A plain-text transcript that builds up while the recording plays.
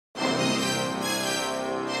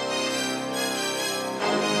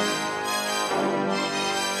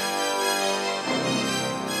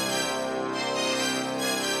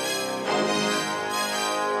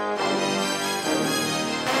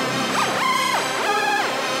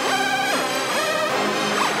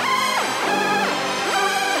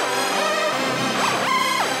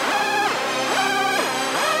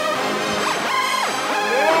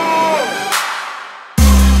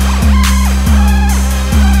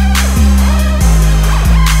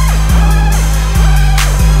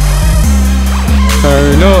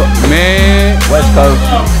coach.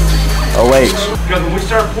 OH. Because when we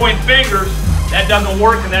start pointing fingers, that doesn't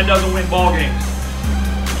work and that doesn't win ball games.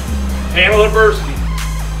 Handle adversity.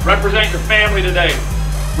 Represent your family today.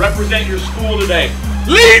 Represent your school today.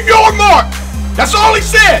 Leave your mark. That's all he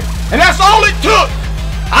said, and that's all it took.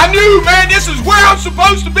 I knew, man, this is where I'm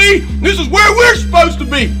supposed to be. This is where we're supposed to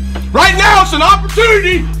be. Right now, it's an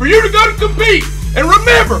opportunity for you to go to compete. And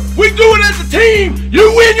remember, we do it as a team.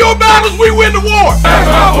 You win your battles, we win the war.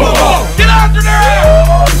 Get after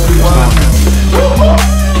there!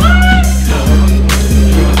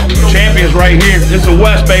 Champions right here. This is the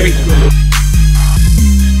West, baby.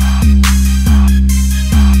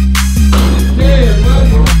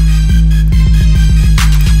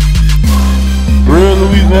 Real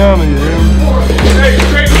Louisiana, you hear me? Hey,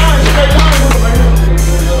 straight line, straight line.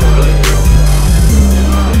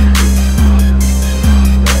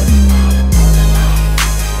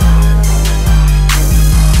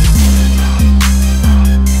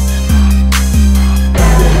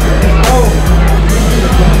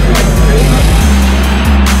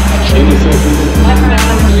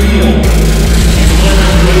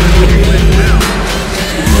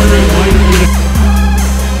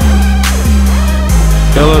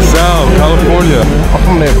 California. I'm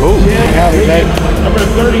from there, cool. Number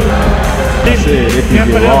 30. Shit, if you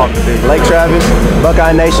get lost. Lake Travis,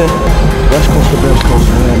 Buckeye Nation. West Coast to West Coast,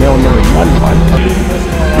 man. They don't know nothing.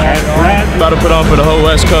 About to put on for the whole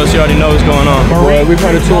West Coast. You already know what's going on. Boy, we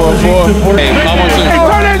played a 2-on-4. Hey, I want to. Hey,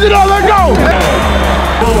 turn that shit on, let go!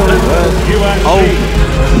 Oh.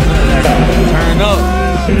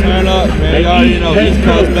 Turn up, man. You already know. East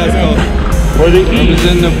Coast, West Coast. For the East.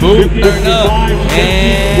 In the booth. Turn up,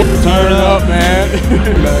 man. Turn up, man.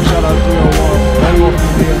 Shout out to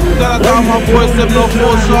Shout out to all my boys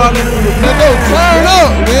 704 Charlotte. Let's go, turn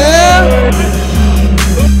up, man.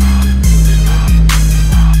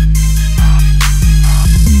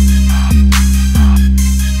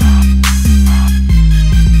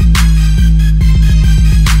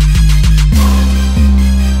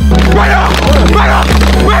 Right up! Right up!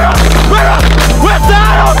 Right up! Right up! West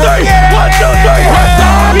side on 3! 1, 2, 3! West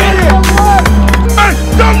side! Hey!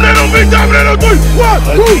 Dominick on me! Dominick on 3!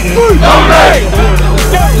 1, 2, 3! Dominick!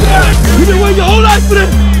 You been waiting your whole life for this?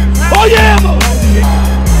 Oh yeah!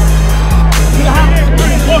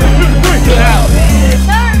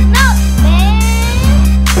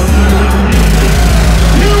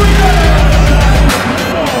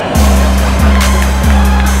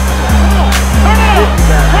 Turn up,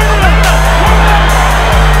 man!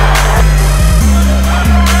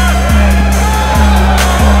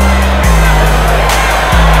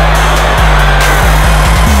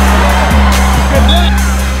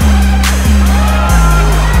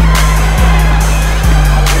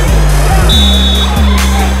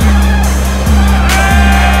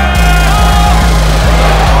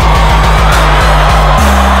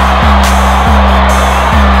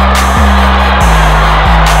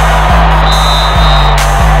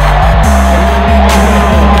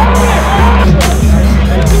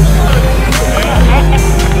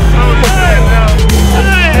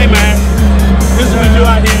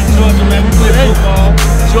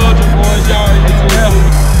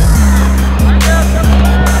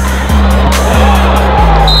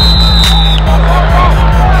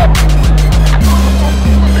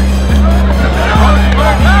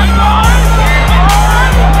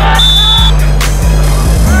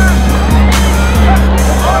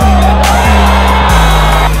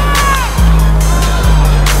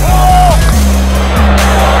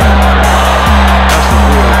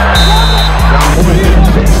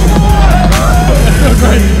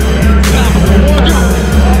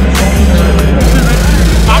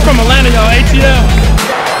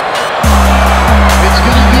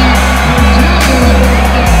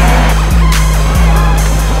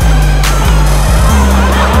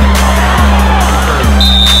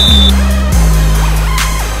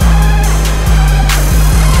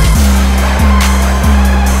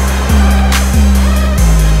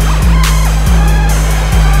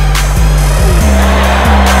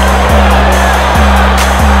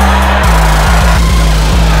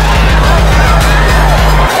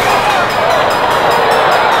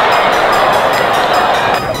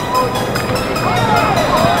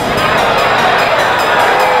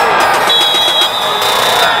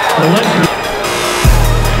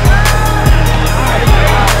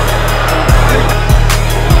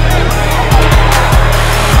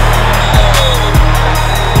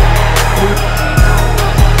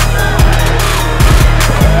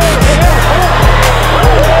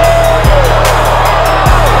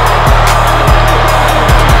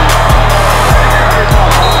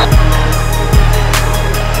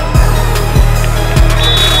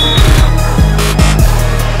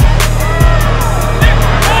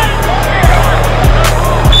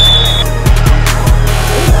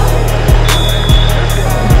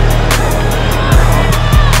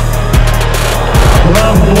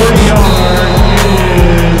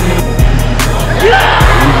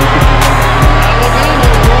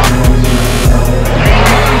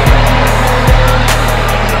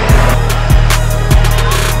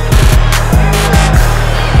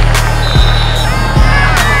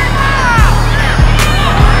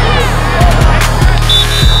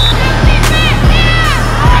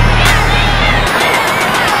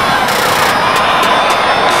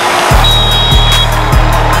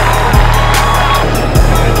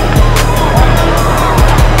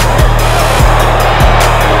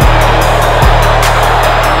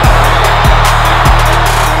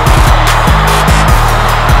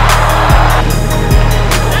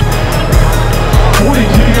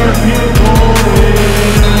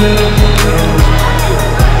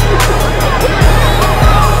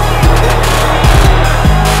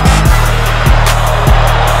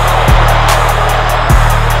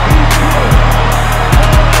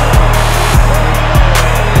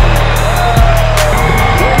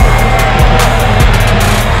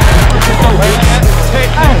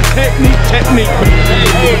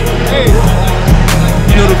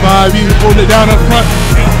 You know the vibe, you holding it down up front.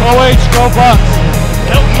 OH, go box.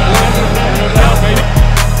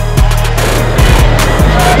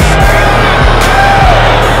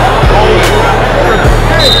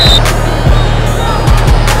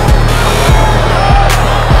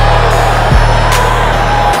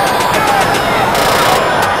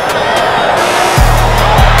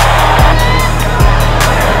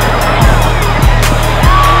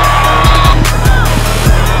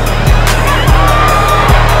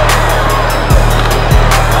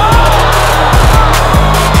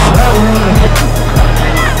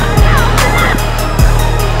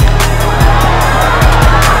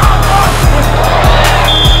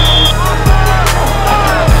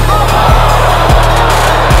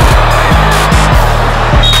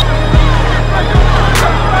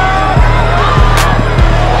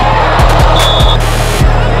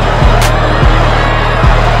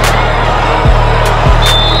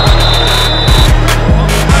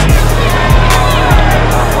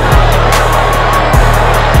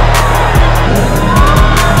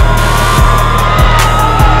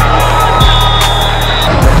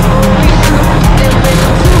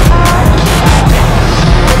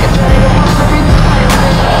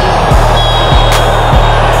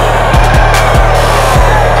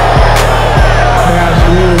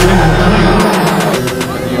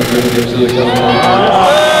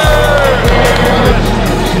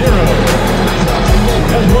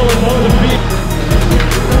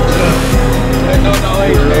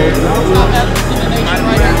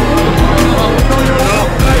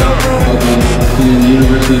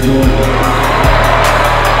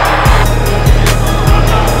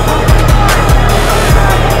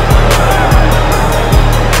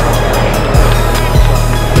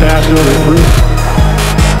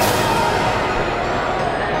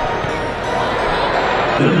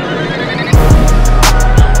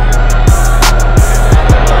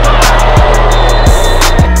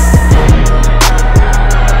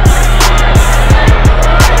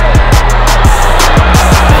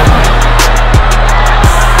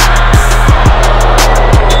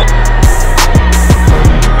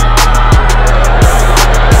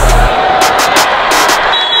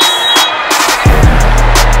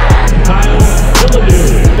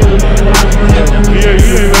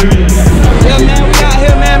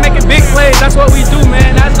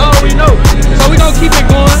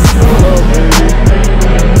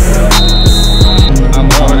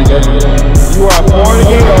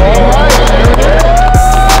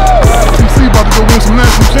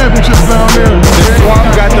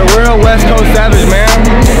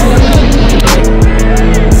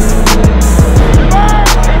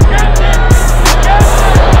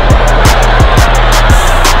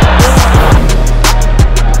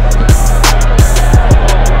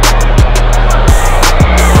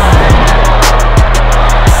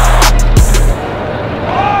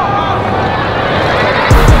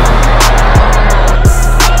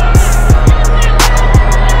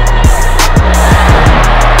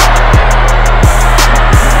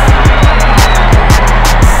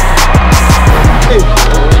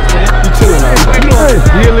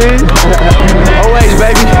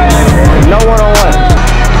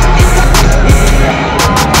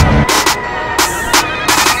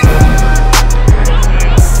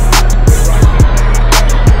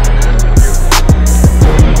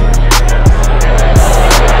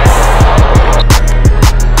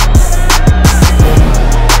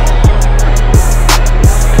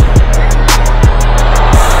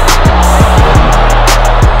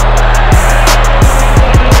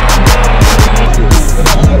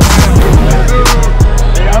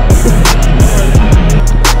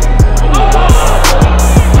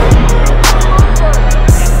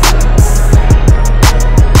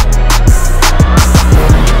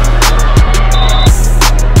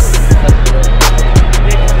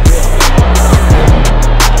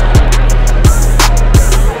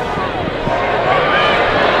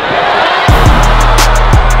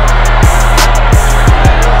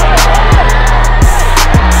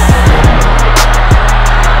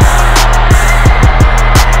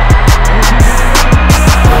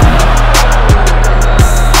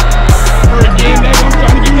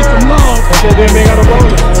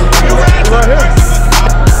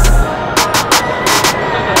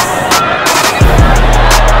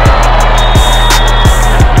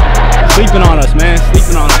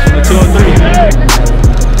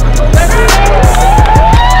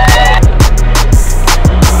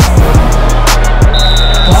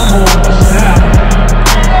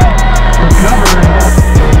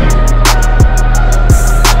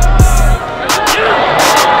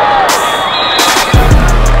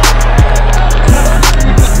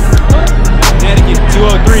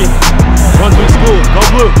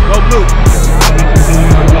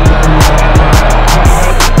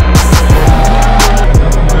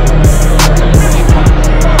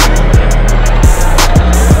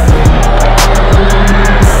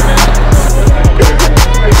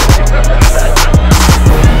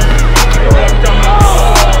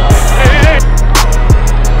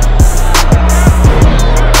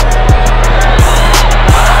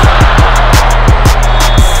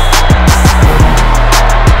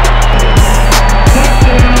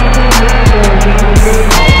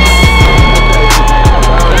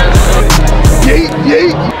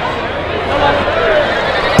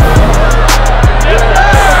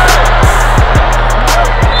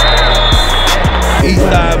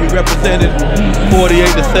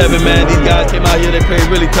 48-7, man. These guys came out here, they played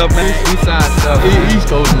really tough, man. East side stuff. East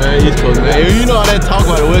Coast, man. East Coast, man. You know how that talk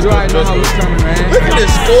about the West Coast. Know how we coming, man. Look at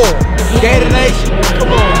this score. Gator Nation.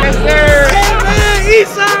 Come on. Yes, sir. Hey, man.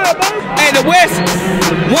 East side, baby. Hey, the West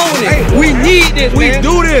want it. Hey, we need this, We man.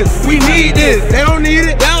 do this. We need this. They don't need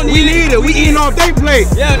it. They don't need We need it. We eating off their plate.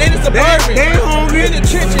 Yeah, they the suburban. They ain't hungry. In the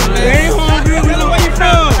trenches, man. They ain't hungry. Where you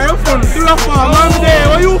from? Hey, I'm from the 305. Mama,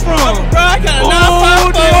 Dad, where you from? Bro, I got a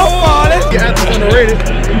 954. Yeah, that's underrated.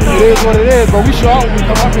 It is what it is, but we sure when we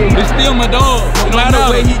come up here. It's still my dog. No matter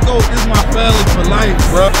where he goes, this is my family for life,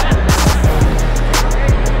 bro.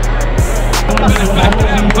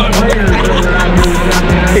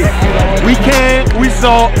 We came, we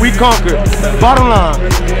saw, we conquered. Bottom line.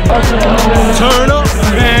 Turn up,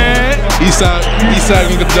 man. East side gonna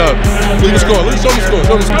get the dub. Look at the score. Show me the score.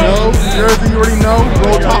 Show me the score. No, Jersey, you already know.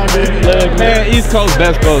 Roll top, baby. Look, man, East Coast,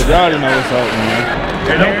 Best Coast. You already know what's up, man.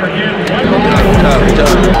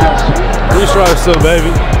 We try to,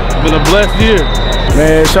 baby. Been a blessed year.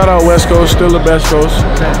 Man, shout out West Coast, still the best coast.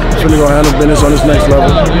 Really gonna handle business on this next level.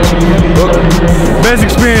 Best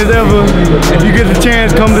experience ever. If you get the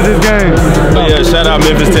chance, come to this game. Yeah, shout out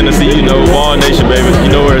Memphis, Tennessee. You know, Ball Nation, baby.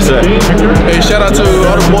 You know where it's at. Hey, shout out to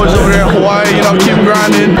all the boys over there in Hawaii. You know, keep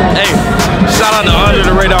grinding. Hey, shout out to Under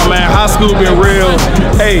the Radar, man. High school been real.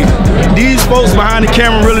 Hey, these folks behind the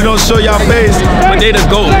camera really don't show y'all face, but they the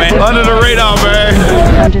GOAT, man. Under the Radar, man.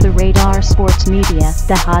 Under the Radar Sports Media,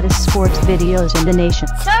 the hottest sports videos in the nation.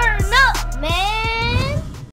 Sir!